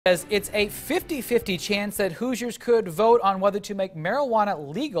Says it's a 50-50 chance that Hoosiers could vote on whether to make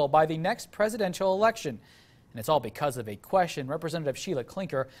marijuana legal by the next presidential election. And it's all because of a question Representative Sheila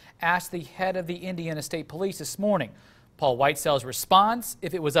Clinker asked the head of the Indiana State Police this morning. Paul Whitesell's response: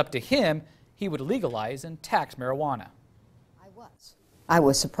 if it was up to him, he would legalize and tax marijuana. I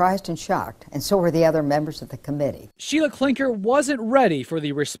was surprised and shocked, and so were the other members of the committee. Sheila Clinker wasn't ready for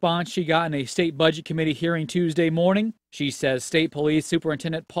the response she got in a state budget committee hearing Tuesday morning. She says State Police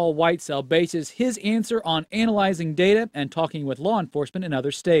Superintendent Paul Whitesell bases his answer on analyzing data and talking with law enforcement in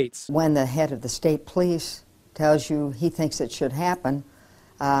other states. When the head of the state police tells you he thinks it should happen,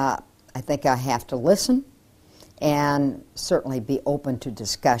 I think I have to listen and certainly be open to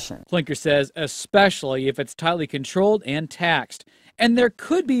discussion. Clinker says especially if it's tightly controlled and taxed. And there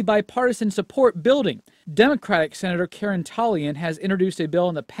could be bipartisan support building. Democratic Senator Karen Talian has introduced a bill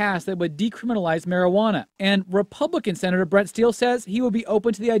in the past that would decriminalize marijuana. And Republican Senator Brent Steele says he will be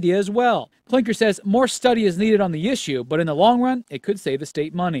open to the idea as well. Clinker says more study is needed on the issue, but in the long run, it could save the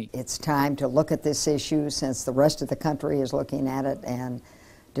state money. It's time to look at this issue since the rest of the country is looking at it and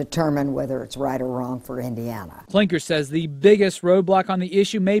determine whether it's right or wrong for Indiana. Clinker says the biggest roadblock on the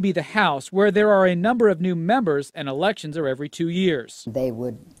issue may be the House, where there are a number of new members and elections are every 2 years. They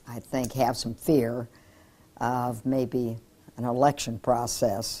would, I think, have some fear of maybe an election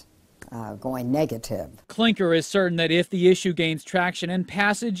process going negative. Clinker is certain that if the issue gains traction and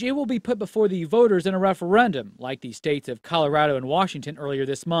passage, it will be put before the voters in a referendum, like the states of Colorado and Washington earlier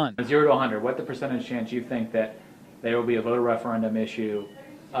this month. 0 to 100, what the percentage chance you think that there will be a voter referendum issue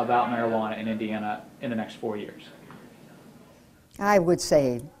about marijuana in Indiana in the next 4 years? I would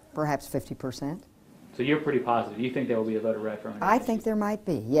say perhaps 50%. So you're pretty positive. You think there will be a voter referendum? I think there might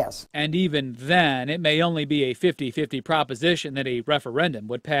be, yes. And even then, it may only be a 50-50 proposition that a referendum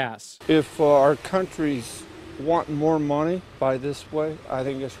would pass. If our countries want more money by this way, I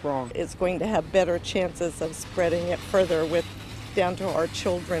think it's wrong. It's going to have better chances of spreading it further down to our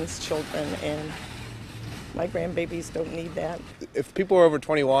children's children, and my grandbabies don't need that. If people are over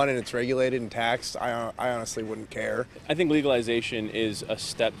 21 and it's regulated and taxed, I honestly wouldn't care. I think legalization is a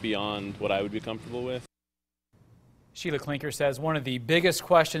step beyond what I would be comfortable with. Sheila Clinker says one of the biggest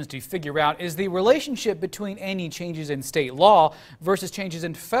questions to figure out is the relationship between any changes in state law versus changes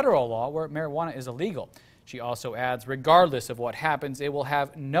in federal law where marijuana is illegal. She also adds, regardless of what happens, it will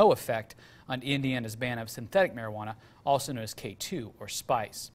have no effect on Indiana's ban of synthetic marijuana, also known as K2 or spice.